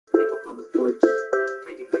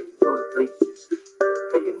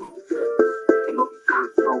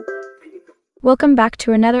Welcome back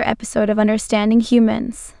to another episode of Understanding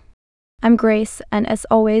Humans. I'm Grace, and as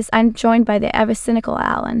always, I'm joined by the ever cynical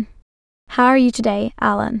Alan. How are you today,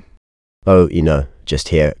 Alan? Oh, just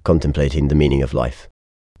here, contemplating the meaning of life.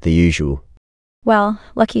 The usual. Well,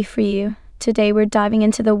 lucky for you, today we're diving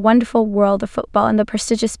into the wonderful world of football and the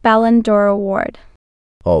prestigious Ballon d'Or award.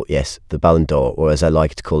 Oh, yes, the Ballon d'Or, or as I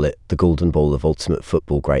like to call it, the Golden Ball of ultimate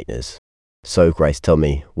football greatness. So, Grace, tell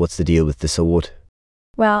me, what's the deal with this award?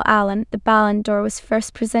 Well, Alan, the Ballon d'Or was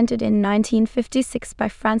first presented in 1956 by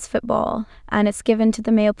France Football, and it's given to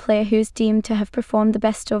the male player who's deemed to have performed the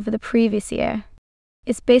best over the previous year.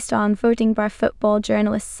 It's based on voting by football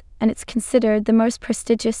journalists, and it's considered the most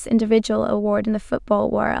prestigious individual award in the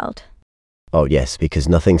football world. Oh, yes, because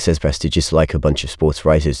nothing says prestigious like a bunch of sports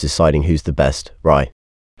writers deciding who's the best, right?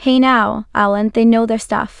 Hey now, Alan, they know their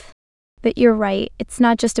stuff. But you're right, it's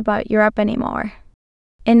not just about Europe anymore.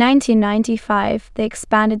 In 1995, they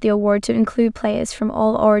expanded the award to include players from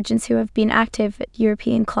all origins who have been active at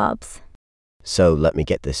European clubs. So, let me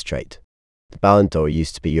get this straight. The Ballon d'Or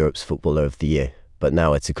used to be Europe's Footballer of the Year, but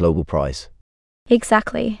now it's a global prize.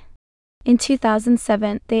 Exactly. In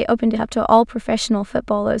 2007, they opened it up to all professional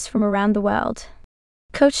footballers from around the world.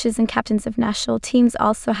 Coaches and captains of national teams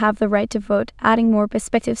also have the right to vote, adding more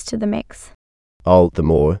perspectives to the mix. All the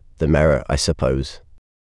more, the merrier, I suppose.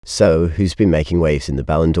 So, who's been making waves in the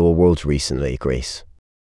Ballon d'Or world recently, Grace?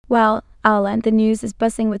 Well, Alan, the news is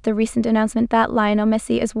buzzing with the recent announcement that Lionel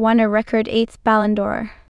Messi has won a record 8th Ballon d'Or.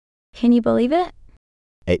 Can you believe it?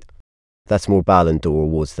 8. That's more Ballon d'Or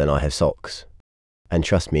awards than I have socks. And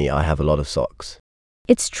trust me, I have a lot of socks.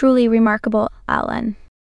 It's truly remarkable, Alan.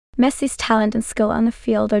 Messi's talent and skill on the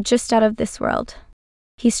field are just out of this world.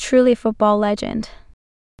 He's truly a football legend.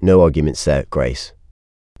 No arguments there, Grace.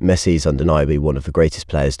 Messi is undeniably one of the greatest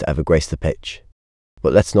players to ever grace the pitch.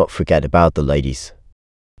 But let's not forget about the ladies.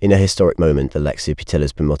 In a historic moment, Alexia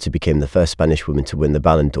Putellas Promoted became the first Spanish woman to win the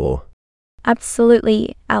Ballon d'Or.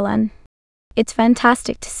 Absolutely, Alan. It's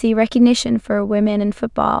fantastic to see recognition for women in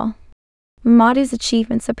football. Madi's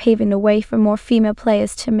achievements are paving the way for more female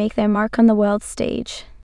players to make their mark on the world stage.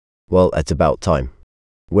 Well, it's about time.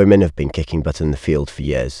 Women have been kicking butt in the field for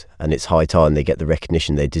years, and it's high time they get the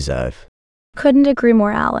recognition they deserve. Couldn't agree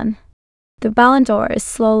more, Alan. The Ballon d'Or is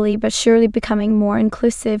slowly but surely becoming more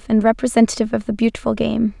inclusive and representative of the beautiful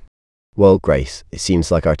game. Well, Grace, it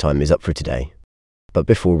seems like our time is up for today. But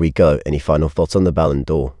before we go, any final thoughts on the Ballon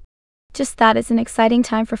d'Or? Just that it's an exciting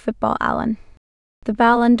time for football, Alan. The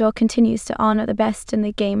Ballon d'Or continues to honor the best in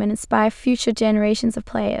the game and inspire future generations of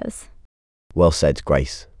players. Well said,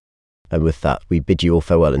 Grace. And with that, we bid you all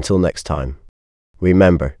farewell until next time.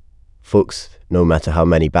 Remember, folks, no matter how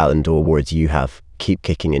many Ballon d'Or awards you have, keep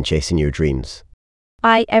kicking and chasing your dreams.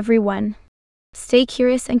 Bye, everyone. Stay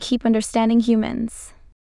curious and keep understanding humans.